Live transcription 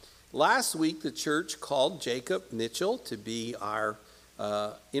Last week, the church called Jacob Mitchell to be our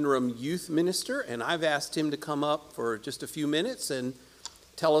interim youth minister, and I've asked him to come up for just a few minutes and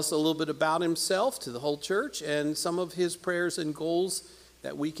tell us a little bit about himself to the whole church and some of his prayers and goals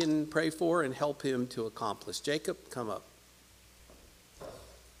that we can pray for and help him to accomplish. Jacob, come up.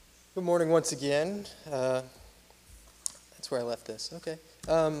 Good morning once again. That's where I left this. Okay.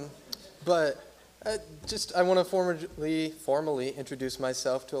 I want to formally introduce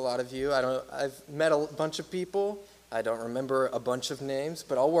myself to a lot of you. I've met a bunch of people. I don't remember a bunch of names,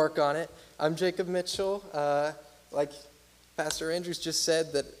 but I'll work on it. I'm Jacob Mitchell. Like Pastor Andrews just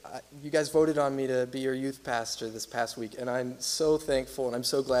said, that you guys voted on me to be your youth pastor this past week, and I'm so thankful and I'm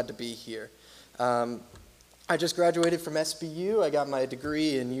so glad to be here. I just graduated from SBU. I got my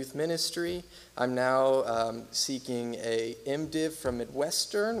degree in youth ministry. I'm now seeking a MDiv from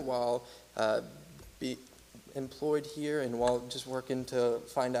Midwestern while be employed here and while just working to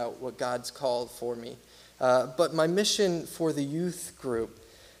find out what God's called for me. But my mission for the youth group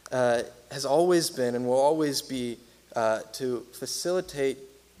has always been and will always be to facilitate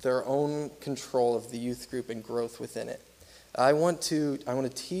their own control of the youth group and growth within it. I want to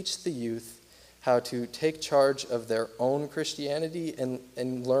teach the youth how to take charge of their own Christianity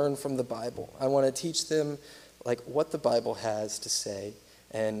and learn from the Bible. I want to teach them what the Bible has to say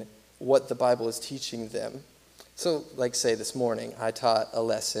and what the Bible is teaching them. So, say this morning, I taught a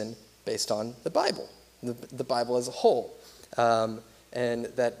lesson based on the Bible, the Bible as a whole, and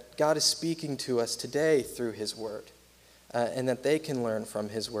that God is speaking to us today through His Word, and that they can learn from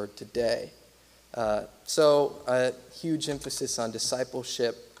His Word today. So, a huge emphasis on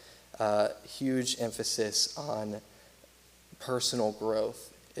discipleship, huge emphasis on personal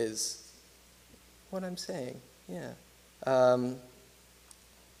growth is what I'm saying. Yeah. I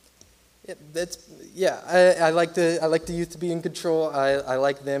like the youth to be in control. I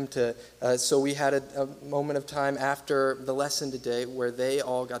like them to. So we had a moment of time after the lesson today where they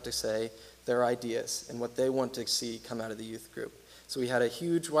all got to say their ideas and what they want to see come out of the youth group. So we had a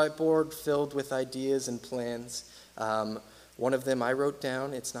huge whiteboard filled with ideas and plans. One of them I wrote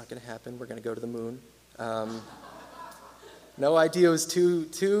down. It's not going to happen. We're going to go to the moon. No idea was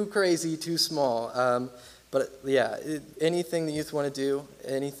too crazy, too small. But yeah, anything the youth want to do,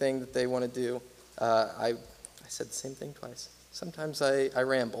 anything that they want to do, I said the same thing twice. Sometimes I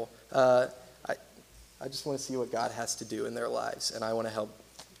ramble. I just want to see what God has to do in their lives, and I want to help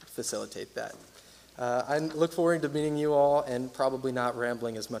facilitate that. I look forward to meeting you all and probably not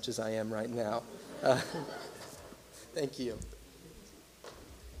rambling as much as I am right now. Thank you.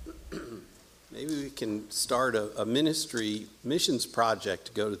 Maybe we can start a ministry missions project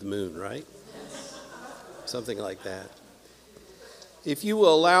to go to the moon, right? Something like that. If you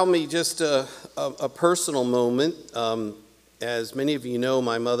will allow me just a personal moment, as many of you know,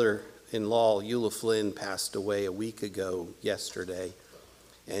 my mother-in-law, Eula Flynn, passed away a week ago yesterday.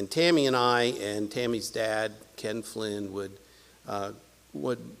 And Tammy and I and Tammy's dad, Ken Flynn, would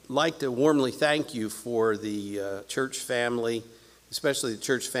like to warmly thank you for the church family, especially the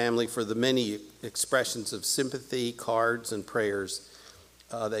church family, for the many expressions of sympathy, cards, and prayers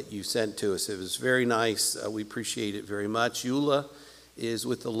that you sent to us. It was very nice. We appreciate it very much. Eula is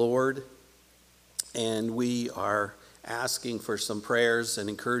with the Lord, and we are asking for some prayers and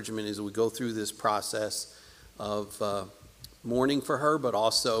encouragement as we go through this process of mourning for her, but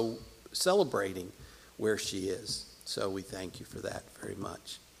also celebrating where she is. So we thank you for that very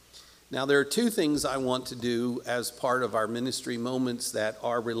much. Now, there are two things I want to do as part of our ministry moments that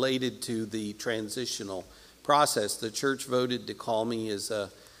are related to the transitional process. The church voted to call me as a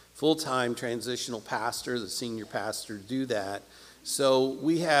full-time transitional pastor, the senior pastor, to do that. So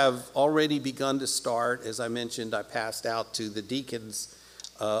we have already begun to start. As I mentioned, I passed out to the deacons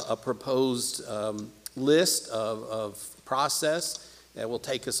a proposed list of process that will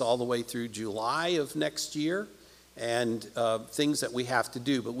take us all the way through July of next year, and things that we have to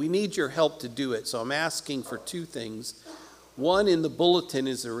do. But we need your help to do it. So I'm asking for two things. One, in the bulletin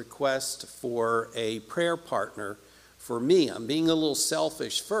is a request for a prayer partner for me. I'm being a little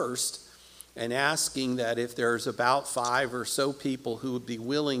selfish first and asking that if there's about 5 or so people who would be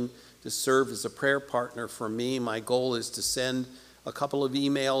willing to serve as a prayer partner for me, my goal is to send a couple of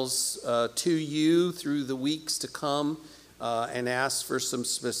emails to you through the weeks to come and ask for some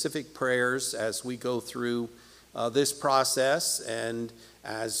specific prayers as we go through this process and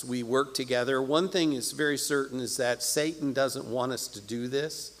as we work together. One thing is very certain is that Satan doesn't want us to do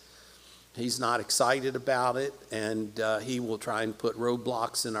this. He's not excited about it, and he will try and put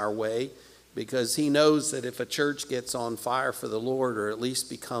roadblocks in our way because he knows that if a church gets on fire for the Lord, or at least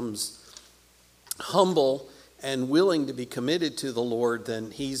becomes humble and willing to be committed to the Lord,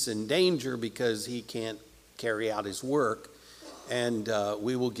 then he's in danger because he can't carry out his work. And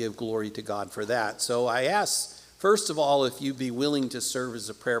we will give glory to God for that. So I ask, first of all, if you'd be willing to serve as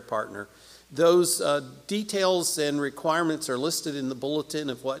a prayer partner. Those details and requirements are listed in the bulletin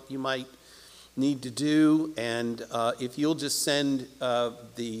of what you might need to do. And if you'll just send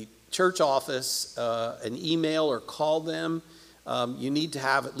the church office an email or call them, you need to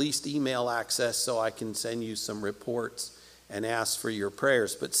have at least email access so I can send you some reports and ask for your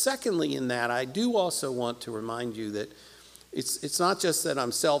prayers. But secondly in that, I do also want to remind you that it's not just that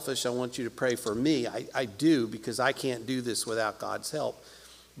I'm selfish, I want you to pray for me. I do, because I can't do this without God's help.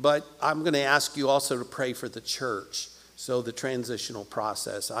 But I'm going to ask you also to pray for the church, so the transitional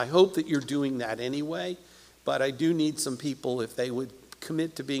process. I hope that you're doing that anyway, but I do need some people, if they would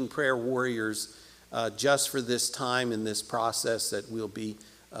commit to being prayer warriors just for this time in this process, that we'll be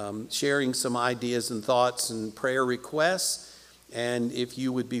sharing some ideas and thoughts and prayer requests. And if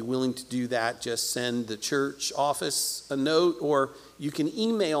you would be willing to do that, just send the church office a note, or you can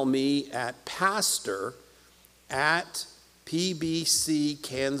email me at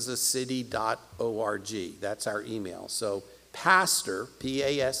pastor@pbckansascity.org. That's our email. So pastor,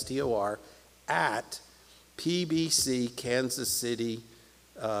 P-A-S-T-O-R, at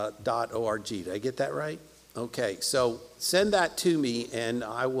pbckansascity.org. Did I get that right? Okay, so send that to me, and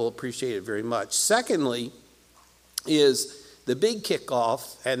I will appreciate it very much. Secondly is the big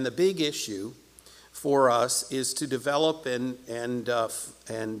kickoff, and the big issue for us is to develop and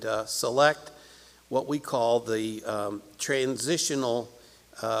select what we call the transitional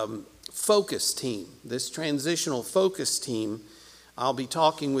focus team. This transitional focus team, I'll be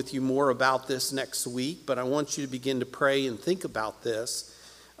talking with you more about this next week, but I want you to begin to pray and think about this.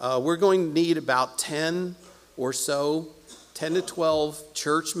 We're going to need about 10 or so, 10 to 12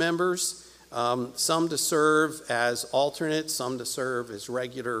 church members. Some to serve as alternates, some to serve as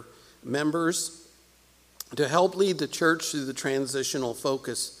regular members, to help lead the church through the transitional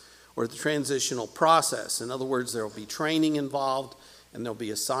focus or the transitional process. In other words, there will be training involved, and there'll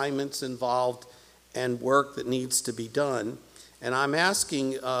be assignments involved, and work that needs to be done. And I'm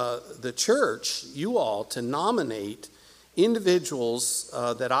asking the church, you all, to nominate individuals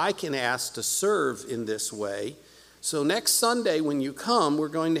that I can ask to serve in this way. So next Sunday when you come, we're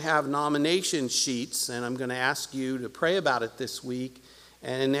going to have nomination sheets, and I'm going to ask you to pray about it this week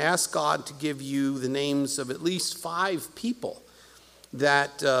and ask God to give you the names of at least 5 people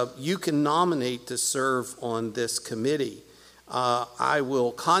that you can nominate to serve on this committee. I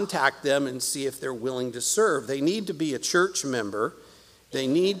will contact them and see if they're willing to serve. They need to be a church member. They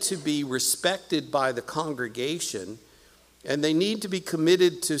need to be respected by the congregation. And they need to be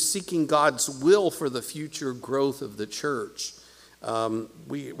committed to seeking God's will for the future growth of the church.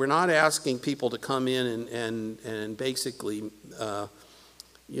 We're not asking people to come in and basically,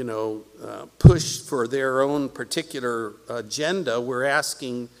 push for their own particular agenda. We're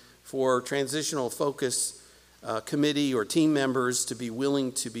asking for transitional focus committee or team members to be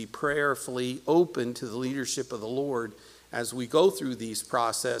willing to be prayerfully open to the leadership of the Lord as we go through these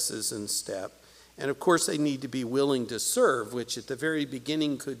processes and steps. And of course, they need to be willing to serve, which at the very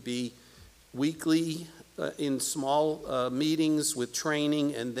beginning could be weekly in small meetings with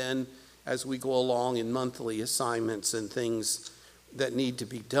training, and then as we go along in monthly assignments and things that need to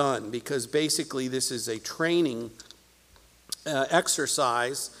be done. Because basically, this is a training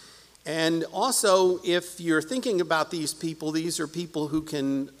exercise. And also, if you're thinking about these people, these are people who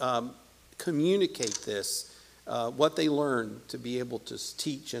can communicate this. What they learn to be able to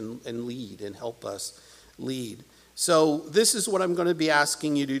teach and lead and help us lead. So this is what I'm going to be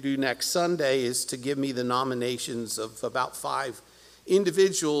asking you to do next Sunday, is to give me the nominations of about 5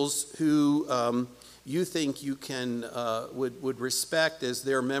 individuals who you think you can would respect as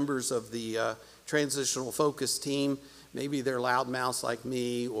their members of the transitional focus team. Maybe they're loudmouths like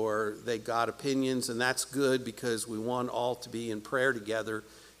me, or they got opinions, and that's good, because we want all to be in prayer together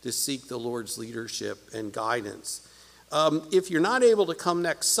to seek the Lord's leadership and guidance. If you're not able to come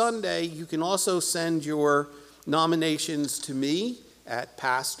next Sunday, you can also send your nominations to me at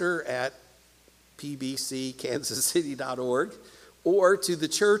pastor@pbckansascity.org, or to the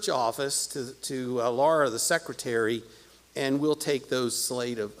church office, to Laura, the secretary, and we'll take those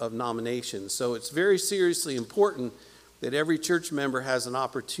slate of nominations. So it's very seriously important that every church member has an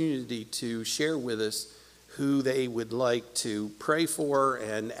opportunity to share with us who they would like to pray for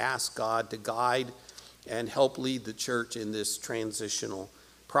and ask God to guide and help lead the church in this transitional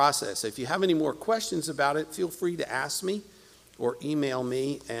process. If you have any more questions about it, feel free to ask me or email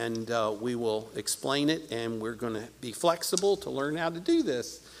me, and we will explain it. And we're going to be flexible to learn how to do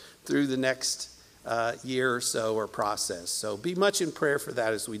this through the next year or so or process. So be much in prayer for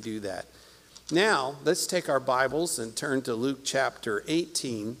that as we do that. Now, let's take our Bibles and turn to Luke chapter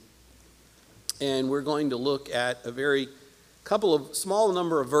 18. And we're going to look at a couple of small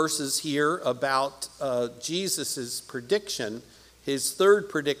number of verses here about Jesus' prediction, his third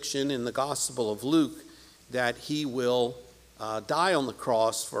prediction in the Gospel of Luke, that he will die on the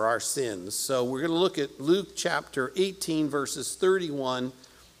cross for our sins. So we're going to look at Luke chapter 18, verses 31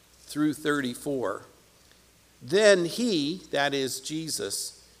 through 34. Then he, that is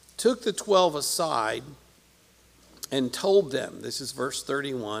Jesus, took the 12 aside and told them, this is verse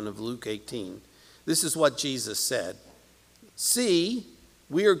 31 of Luke 18, this is what Jesus said, "See,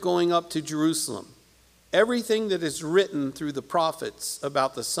 we are going up to Jerusalem. Everything that is written through the prophets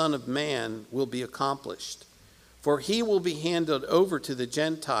about the Son of Man will be accomplished. For he will be handed over to the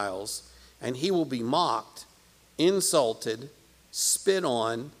Gentiles, and he will be mocked, insulted, spit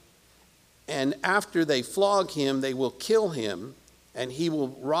on, and after they flog him, they will kill him, and he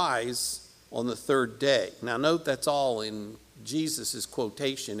will rise on the third day." Now note that's all in Jesus'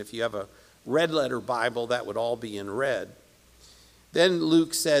 quotation. If you have a red letter Bible, that would all be in red. Then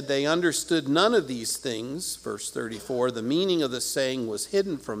Luke said, "They understood none of these things," verse 34, "the meaning of the saying was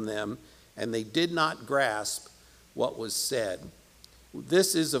hidden from them, and they did not grasp what was said."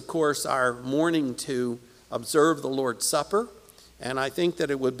 This is, of course, our morning to observe the Lord's Supper, and I think that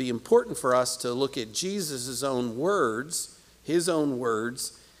it would be important for us to look at Jesus' own words, his own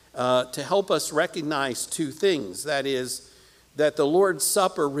words, to help us recognize two things. That is, that the Lord's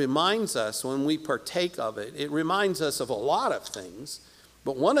Supper reminds us when we partake of it, it reminds us of a lot of things,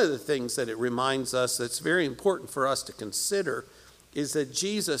 but one of the things that it reminds us that's very important for us to consider is that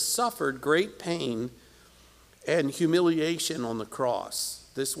Jesus suffered great pain and humiliation on the cross.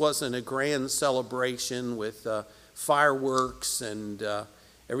 This wasn't a grand celebration with fireworks and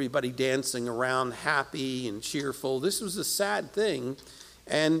everybody dancing around happy and cheerful. This was a sad thing,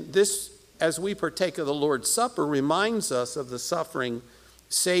 and this, as we partake of the Lord's Supper, reminds us of the suffering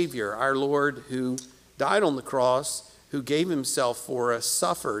Savior, our Lord, who died on the cross, who gave himself for us,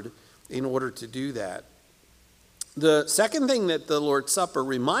 suffered in order to do that. The second thing that the Lord's Supper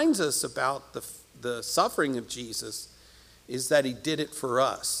reminds us about the suffering of Jesus is that he did it for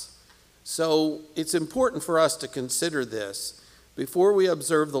us. So it's important for us to consider this before we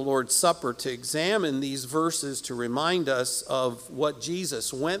observe the Lord's Supper, to examine these verses to remind us of what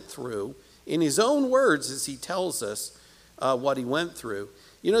Jesus went through in his own words as he tells us what he went through.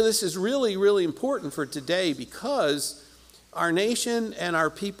 You know, this is really, really important for today because our nation and our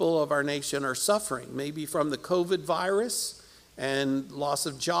people of our nation are suffering, maybe from the COVID virus and loss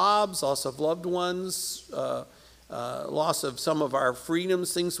of jobs, loss of loved ones, loss of some of our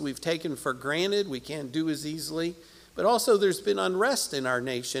freedoms, things we've taken for granted, we can't do as easily. But also there's been unrest in our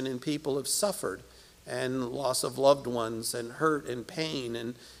nation and people have suffered, and loss of loved ones and hurt and pain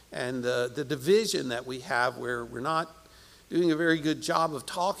and the division that we have where we're not doing a very good job of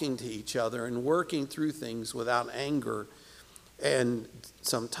talking to each other and working through things without anger and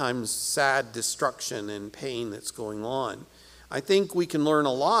sometimes sad destruction and pain that's going on. I think we can learn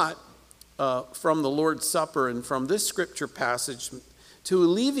a lot from the Lord's Supper and from this scripture passage to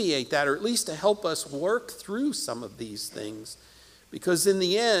alleviate that, or at least to help us work through some of these things. Because in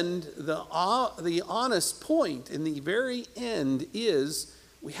the end, the honest point in the very end is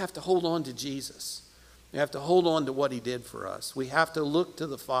we have to hold on to Jesus. We have to hold on to what he did for us. We have to look to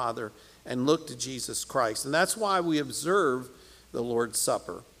the Father and look to Jesus Christ. And that's why we observe the Lord's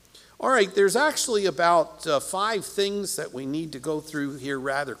Supper. All right, there's actually about 5 things that we need to go through here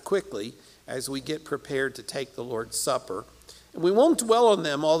rather quickly as we get prepared to take the Lord's Supper. And we won't dwell on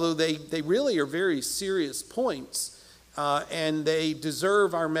them, although they really are very serious points, and they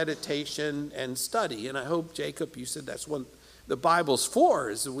deserve our meditation and study. And I hope, Jacob, you said that's what the Bible's for,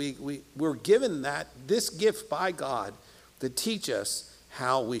 is we're given this gift by God to teach us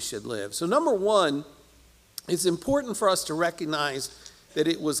how we should live. So number one, it's important for us to recognize that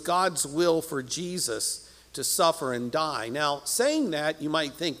it was God's will for Jesus to suffer and die. Now, saying that, you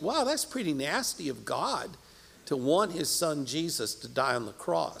might think, wow, that's pretty nasty of God to want his son Jesus to die on the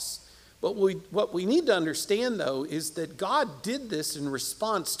cross. But what we need to understand, though, is that God did this in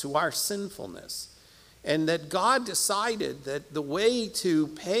response to our sinfulness, and that God decided that the way to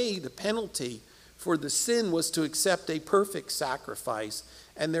pay the penalty for the sin was to accept a perfect sacrifice,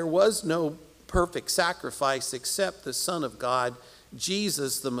 and there was no perfect sacrifice except the Son of God,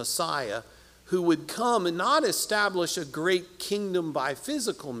 Jesus the Messiah, who would come and not establish a great kingdom by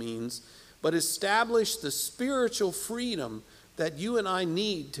physical means, but establish the spiritual freedom that you and I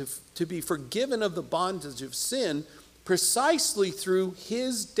need to be forgiven of the bondage of sin, precisely through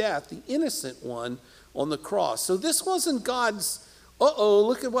his death, the innocent one, on the cross. So this wasn't God's,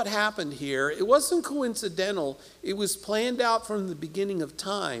 look at what happened here. It wasn't coincidental. It was planned out from the beginning of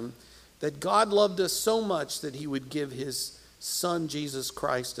time that God loved us so much that he would give his Son, Jesus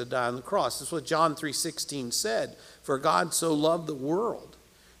Christ, to die on the cross. That's what John 3:16 said. For God so loved the world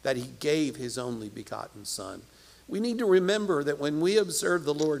that he gave his only begotten Son. We need to remember that when we observe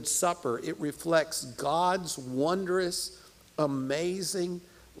the Lord's Supper, it reflects God's wondrous, amazing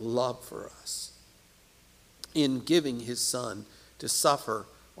love for us in giving his Son to suffer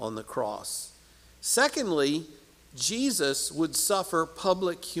on the cross. Secondly, Jesus would suffer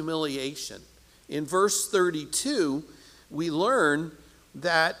public humiliation. In verse 32, we learn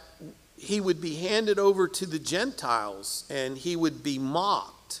that he would be handed over to the Gentiles and he would be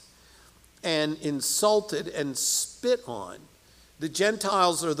mocked and insulted and spit on. The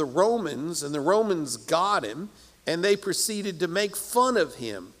Gentiles are the Romans, and the Romans got him, and they proceeded to make fun of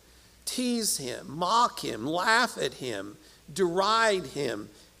him, tease him, mock him, laugh at him, deride him,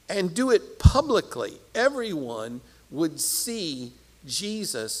 and do it publicly. Everyone would see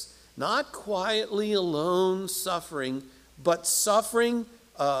Jesus not quietly alone suffering, but suffering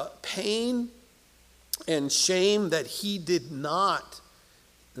pain and shame that he did not,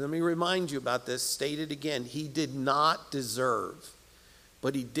 let me remind you about this, state it again, he did not deserve,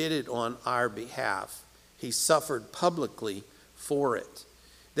 but he did it on our behalf. He suffered publicly for it.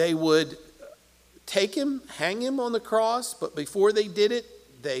 They would take him, hang him on the cross, but before they did it,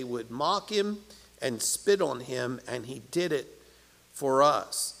 they would mock him and spit on him, and he did it for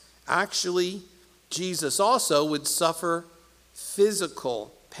us. Actually, Jesus also would suffer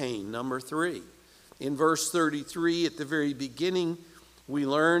physical pain. Number 3. In verse 33, at the very beginning, we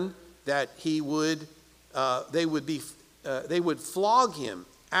learn that they would flog him.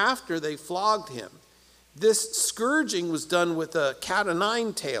 After they flogged him, this scourging was done with a cat o'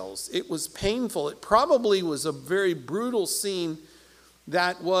 nine tails. It was painful. It probably was a very brutal scene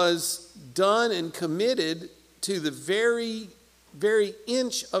that was done and committed to the very, very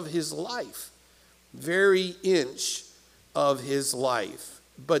inch of his life. Very inch of his life.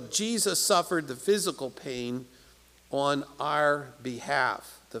 But Jesus suffered the physical pain on our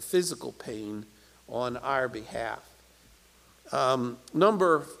behalf. The physical pain on our behalf.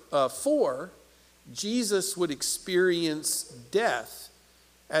 Number 4, Jesus would experience death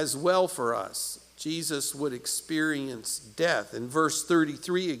as well for us. Jesus would experience death. In verse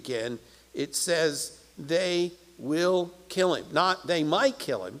 33 again, it says, they will kill him. Not they might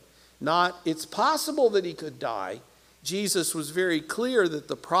kill him. Not it's possible that he could die. Jesus was very clear that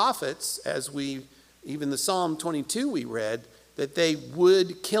the prophets, even the Psalm 22 we read, that they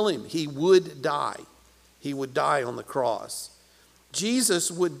would kill him. He would die. He would die on the cross. Jesus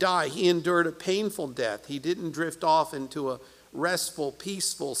would die. He endured a painful death. He didn't drift off into a restful,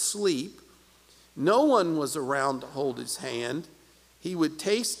 peaceful sleep. No one was around to hold his hand. He would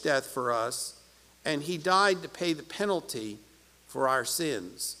taste death for us, and he died to pay the penalty for our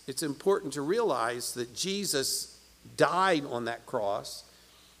sins. It's important to realize that Jesus died on that cross.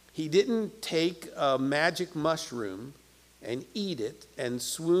 He didn't take a magic mushroom and eat it and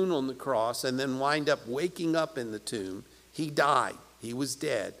swoon on the cross and then wind up waking up in the tomb. He died. He was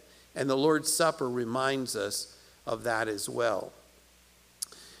dead. And the Lord's Supper reminds us of that as well.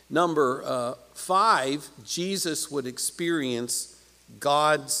 Number 5, Jesus would experience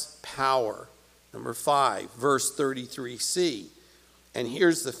God's power. Number 5, verse 33c. And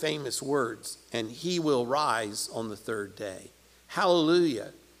here's the famous words, and he will rise on the third day.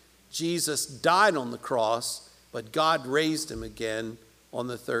 Hallelujah. Jesus died on the cross, but God raised him again on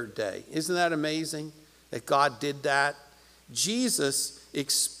the third day. Isn't that amazing that God did that? Jesus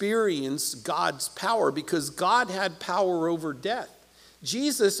experienced God's power because God had power over death.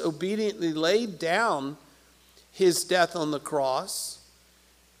 Jesus obediently laid down his death on the cross,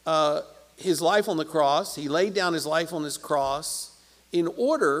 his life on the cross. He laid down his life on his cross in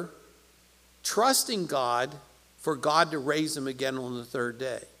order, trusting God, for God to raise him again on the third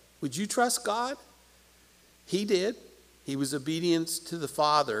day. Would you trust God? He did. He was obedient to the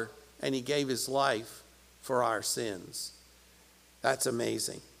Father, and he gave his life for our sins. That's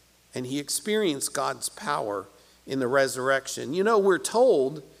amazing. And he experienced God's power in the resurrection. You know, we're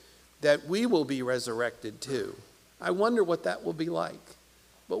told that we will be resurrected too. I wonder what that will be like.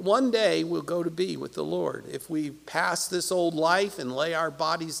 But one day we'll go to be with the Lord. If we pass this old life and lay our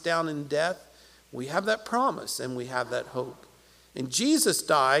bodies down in death, we have that promise and we have that hope. And Jesus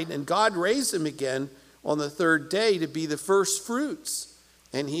died, and God raised him again on the third day to be the first fruits.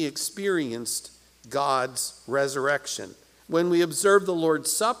 And he experienced God's resurrection. When we observe the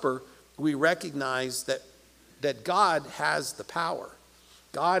Lord's Supper, we recognize that that God has the power.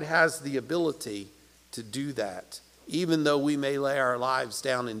 God has the ability to do that. Even though we may lay our lives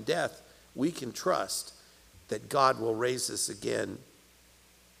down in death, we can trust that God will raise us again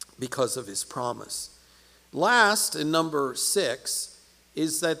because of his promise. Last, and number 6,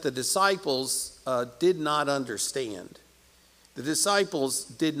 is that the disciples did not understand. The disciples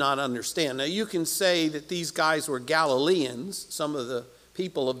did not understand. Now, you can say that these guys were Galileans. Some of the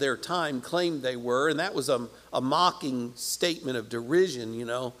people of their time claimed they were, and that was a mocking statement of derision, you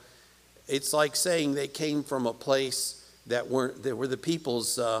know. It's like saying they came from a place where the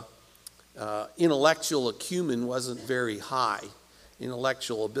people's intellectual acumen wasn't very high.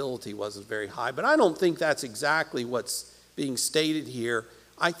 Intellectual ability wasn't very high. But I don't think that's exactly what's being stated here.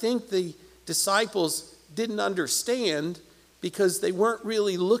 I think the disciples didn't understand because they weren't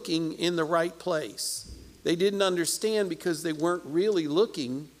really looking in the right place. They didn't understand because they weren't really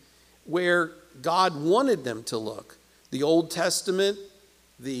looking where God wanted them to look. The Old Testament,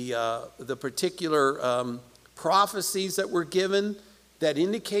 the particular prophecies that were given that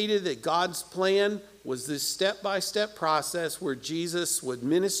indicated that God's plan was this step-by-step process where Jesus would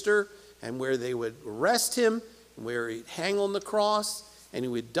minister and where they would arrest him, where he'd hang on the cross, and he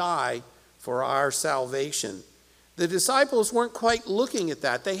would die for our salvation. The disciples weren't quite looking at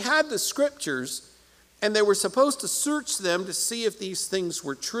that. They had the scriptures, and they were supposed to search them to see if these things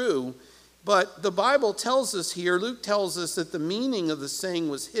were true. But the Bible tells us here, Luke tells us that the meaning of the saying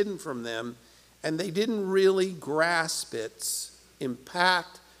was hidden from them, and they didn't really grasp its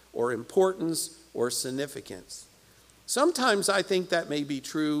impact or importance or significance. Sometimes I think that may be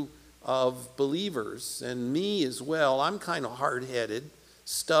true of believers, and me as well. I'm kind of hard-headed,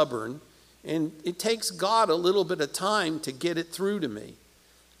 stubborn, and it takes God a little bit of time to get it through to me.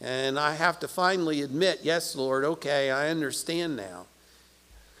 And I have to finally admit, yes, Lord, okay, I understand now.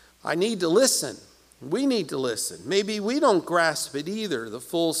 I need to listen. We need to listen. Maybe we don't grasp it either, the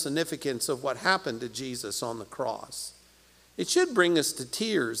full significance of what happened to Jesus on the cross. It should bring us to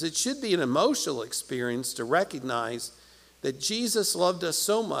tears. It should be an emotional experience to recognize that Jesus loved us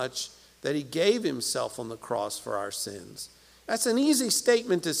so much that he gave himself on the cross for our sins. That's an easy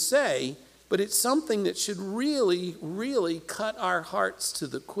statement to say, but it's something that should really, really cut our hearts to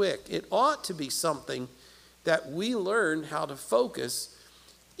the quick. It ought to be something that we learn how to focus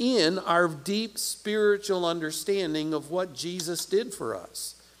in our deep spiritual understanding of what Jesus did for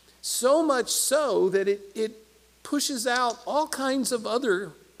us. So much so that it pushes out all kinds of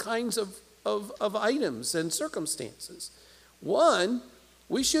other kinds of items and circumstances. One,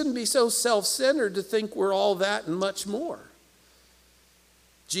 we shouldn't be so self-centered to think we're all that and much more.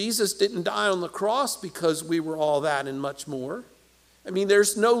 Jesus didn't die on the cross because we were all that and much more. I mean,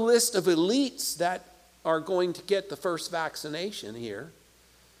 there's no list of elites that are going to get the first vaccination here.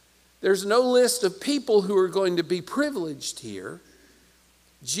 There's no list of people who are going to be privileged here.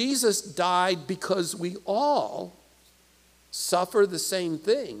 Jesus died because we all suffer the same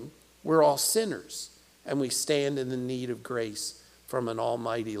thing. We're all sinners, and we stand in the need of grace from an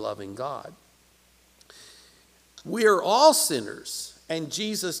almighty loving God. We are all sinners. And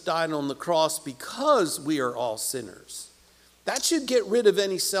Jesus died on the cross because we are all sinners. That should get rid of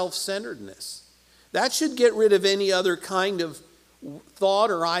any self-centeredness. That should get rid of any other kind of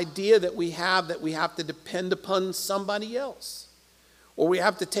thought or idea that we have to depend upon somebody else. Or we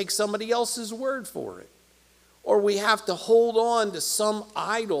have to take somebody else's word for it. Or we have to hold on to some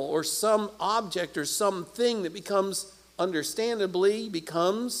idol or some object or something that becomes, understandably,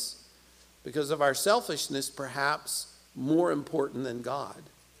 because of our selfishness perhaps, more important than God.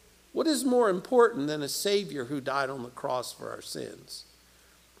 What is more important than a Savior who died on the cross for our sins?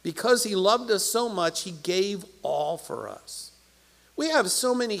 Because he loved us so much, he gave all for us. We have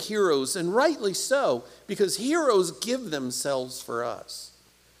so many heroes, and rightly so, because heroes give themselves for us.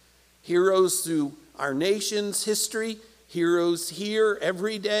 Heroes through our nation's history, heroes here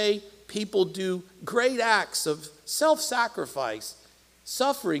every day. People do great acts of self-sacrifice,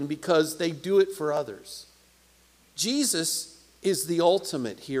 suffering because they do it for others. Jesus is the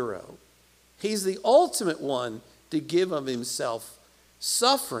ultimate hero. He's the ultimate one to give of himself,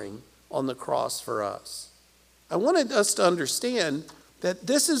 suffering on the cross for us. I wanted us to understand that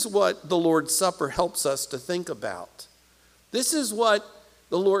this is what the Lord's Supper helps us to think about. This is what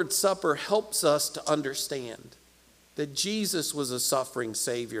the Lord's Supper helps us to understand, that Jesus was a suffering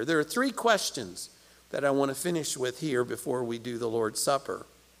Savior. There are 3 questions that I want to finish with here before we do the Lord's Supper.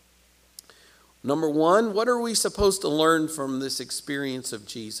 Number 1, what are we supposed to learn from this experience of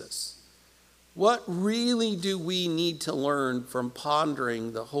Jesus? What really do we need to learn from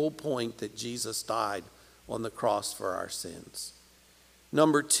pondering the whole point that Jesus died on the cross for our sins?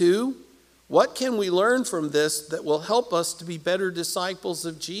 Number 2, What can we learn from this that will help us to be better disciples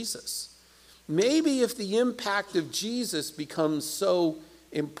of Jesus? Maybe if the impact of Jesus becomes so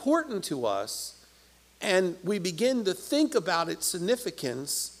important to us and we begin to think about its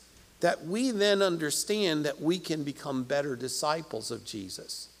significance, that we then understand that we can become better disciples of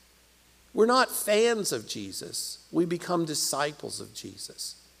Jesus. We're not fans of Jesus. We become disciples of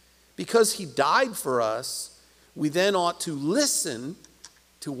Jesus. Because he died for us, we then ought to listen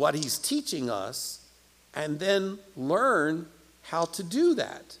to what he's teaching us and then learn how to do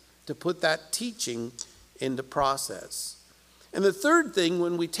that, to put that teaching into process. And the third thing,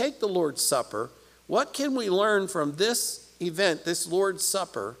 when we take the Lord's Supper, what can we learn from this event, this Lord's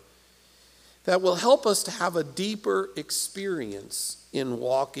Supper, that will help us to have a deeper experience in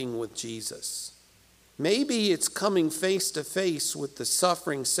walking with Jesus? Maybe it's coming face to face with the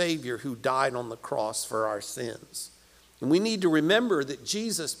suffering Savior who died on the cross for our sins. And we need to remember that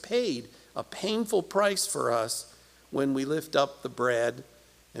Jesus paid a painful price for us when we lift up the bread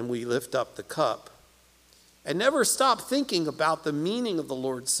and we lift up the cup. And never stop thinking about the meaning of the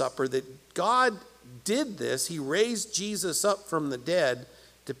Lord's Supper, that God did this. He raised Jesus up from the dead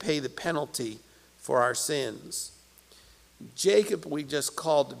to pay the penalty for our sins. Jacob, we just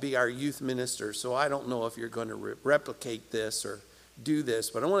called to be our youth minister, so I don't know if you're going to replicate this or do this,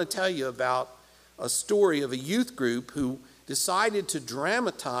 but I want to tell you about a story of a youth group who decided to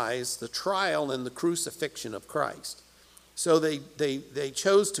dramatize the trial and the crucifixion of Christ. So they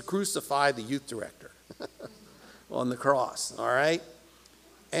chose to crucify the youth director on the cross, all right?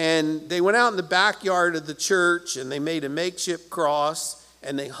 And they went out in the backyard of the church and they made a makeshift cross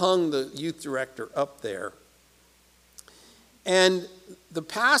and they hung the youth director up there. And the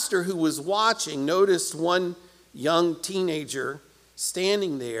pastor who was watching noticed one young teenager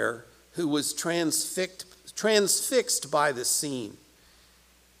standing there who was transfixed by the scene.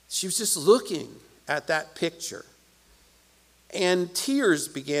 She was just looking at that picture. And tears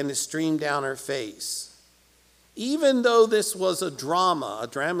began to stream down her face. Even though this was a drama,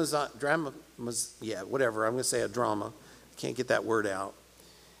 whatever, I'm going to say a drama. I can't get that word out.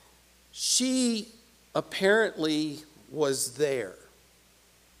 She apparently was there.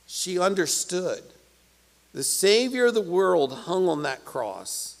 She understood. The Savior of the world hung on that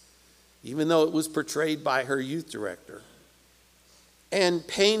cross, even though it was portrayed by her youth director, and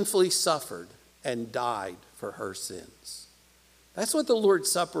painfully suffered and died for her sins. That's what the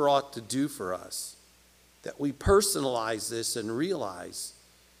Lord's Supper ought to do for us, that we personalize this and realize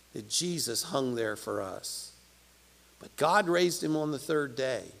that Jesus hung there for us. But God raised him on the third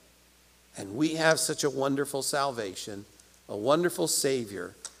day, and we have such a wonderful salvation, a wonderful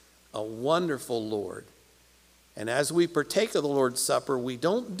Savior, a wonderful Lord. And as we partake of the Lord's Supper, we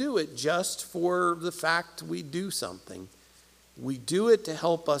don't do it just for the fact we do something. We do it to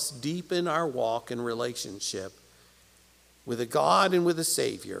help us deepen our walk and relationship with a God and with a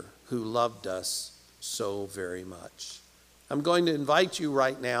Savior who loved us so very much. I'm going to invite you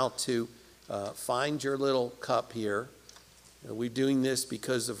right now to find your little cup here. We're doing this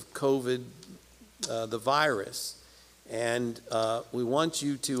because of COVID, the virus. And we want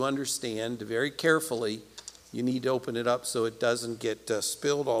you to understand very carefully. You need to open it up so it doesn't get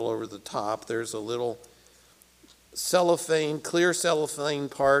spilled all over the top. There's a little cellophane, clear cellophane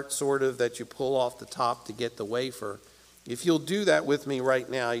part sort of that you pull off the top to get the wafer. If you'll do that with me right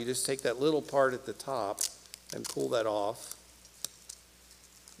now, you just take that little part at the top and pull that off.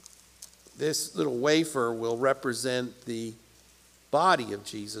 This little wafer will represent the body of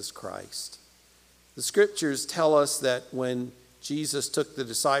Jesus Christ. The scriptures tell us that when Jesus took the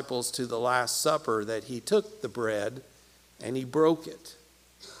disciples to the Last Supper, that he took the bread and he broke it.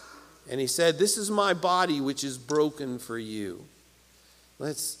 And he said, "This is my body which is broken for you.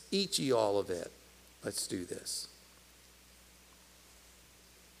 Let's eat ye all of it." Let's do this.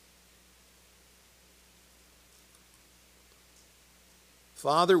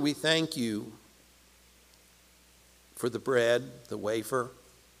 Father, we thank you for the bread, the wafer,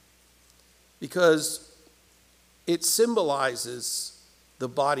 because it symbolizes the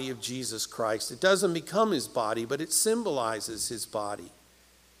body of Jesus Christ. It doesn't become his body, but it symbolizes his body.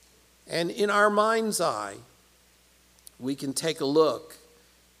 And in our mind's eye, we can take a look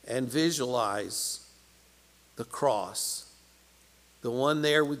and visualize the cross, the one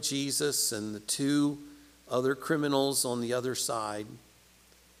there with Jesus and the two other criminals on the other side.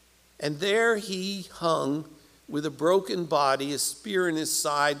 And there he hung with a broken body, a spear in his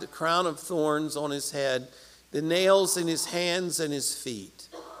side, the crown of thorns on his head, the nails in his hands and his feet.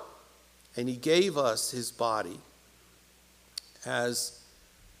 And he gave us his body as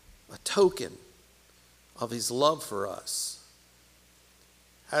a token of his love for us,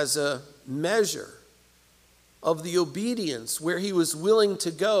 as a measure of the obedience where he was willing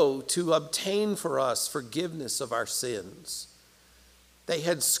to go to obtain for us forgiveness of our sins. They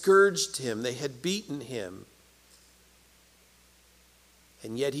had scourged him, they had beaten him,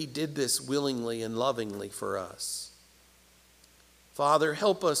 and yet he did this willingly and lovingly for us. Father,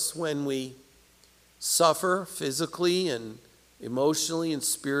 help us when we suffer physically and emotionally and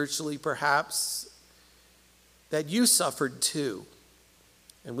spiritually, perhaps, that you suffered too.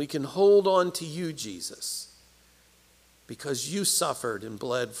 And we can hold on to you, Jesus, because you suffered and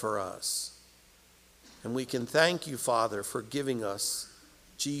bled for us. And we can thank you, Father, for giving us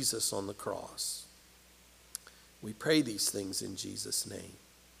Jesus on the cross. We pray these things in Jesus' name.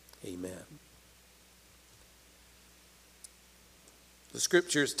 Amen. The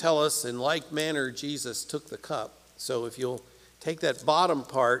scriptures tell us in like manner Jesus took the cup. So if you'll take that bottom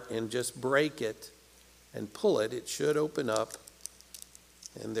part and just break it and pull it, it should open up.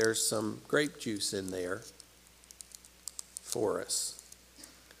 And there's some grape juice in there for us.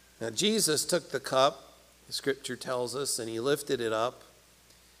 Now Jesus took the cup, the scripture tells us, and he lifted it up.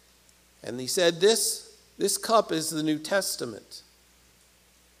 And he said, this cup is the New Testament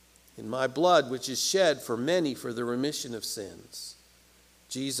in my blood, which is shed for many for the remission of sins.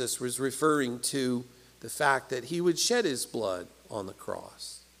 Jesus was referring to the fact that he would shed his blood on the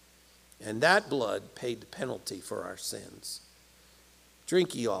cross. And that blood paid the penalty for our sins.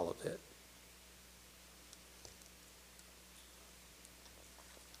 Drink ye all of it.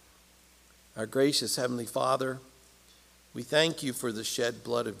 Our gracious Heavenly Father, we thank you for the shed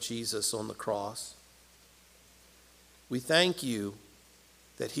blood of Jesus on the cross. We thank you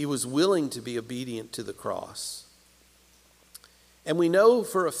that he was willing to be obedient to the cross. And we know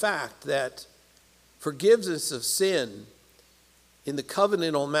for a fact that forgiveness of sin in the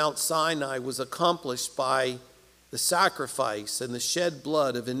covenant on Mount Sinai was accomplished by the sacrifice and the shed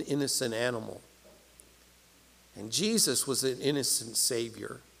blood of an innocent animal. And Jesus was an innocent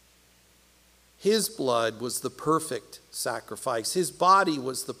Savior. His blood was the perfect sacrifice. His body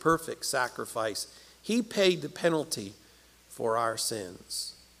was the perfect sacrifice. He paid the penalty for our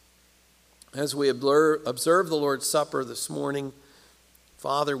sins. As we observe the Lord's Supper this morning,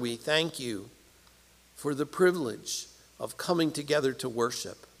 Father, we thank you for the privilege of coming together to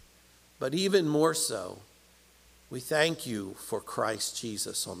worship. But even more so, we thank you for Christ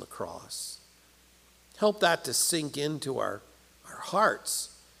Jesus on the cross. Help that to sink into our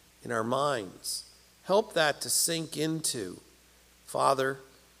hearts, in our minds. Help that to sink into, Father,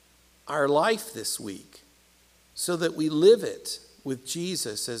 our life this week, so that we live it with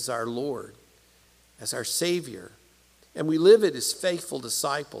Jesus as our Lord, as our Savior. And we live it as faithful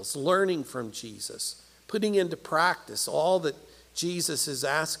disciples, learning from Jesus, putting into practice all that Jesus is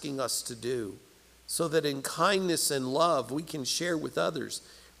asking us to do, so that in kindness and love we can share with others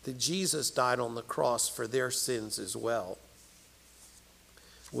that Jesus died on the cross for their sins as well.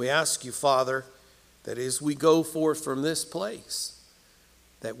 We ask you, Father, that as we go forth from this place,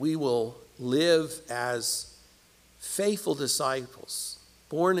 that we will live as faithful disciples,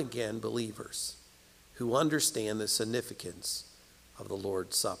 born-again believers who understand the significance of the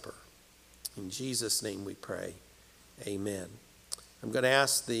Lord's Supper. In Jesus' name we pray. Amen. I'm going to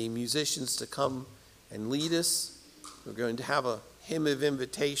ask the musicians to come and lead us. We're going to have a hymn of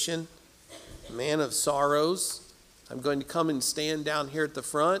invitation, Man of Sorrows. I'm going to come and stand down here at the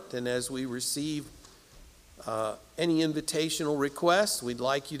front, and as we receive any invitational requests, we'd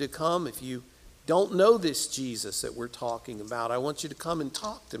like you to come. If you don't know this Jesus that we're talking about, I want you to come and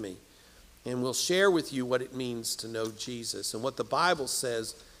talk to me, and we'll share with you what it means to know Jesus and what the Bible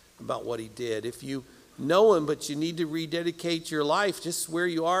says about what he did. If you know him, but you need to rededicate your life, just where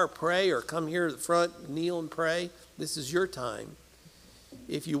you are, pray, or come here to the front, kneel and pray. This is your time.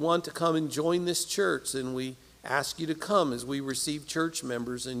 If you want to come and join this church, then we ask you to come as we receive church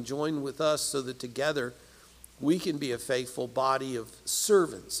members and join with us so that together we can be a faithful body of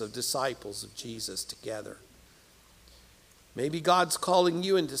servants, of disciples of Jesus together. Maybe God's calling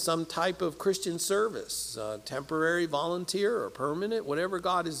you into some type of Christian service, temporary, volunteer, or permanent, whatever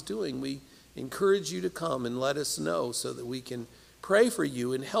God is doing. We encourage you to come and let us know so that we can pray for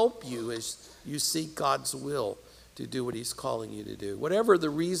you and help you as you seek God's will to do what he's calling you to do. Whatever the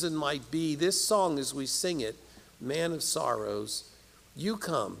reason might be, this song as we sing it, Man of Sorrows, you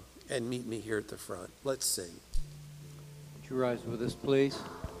come and meet me here at the front. Let's sing. Would you rise with us, please,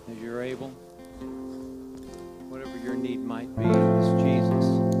 as you're able? Whatever your need might be in this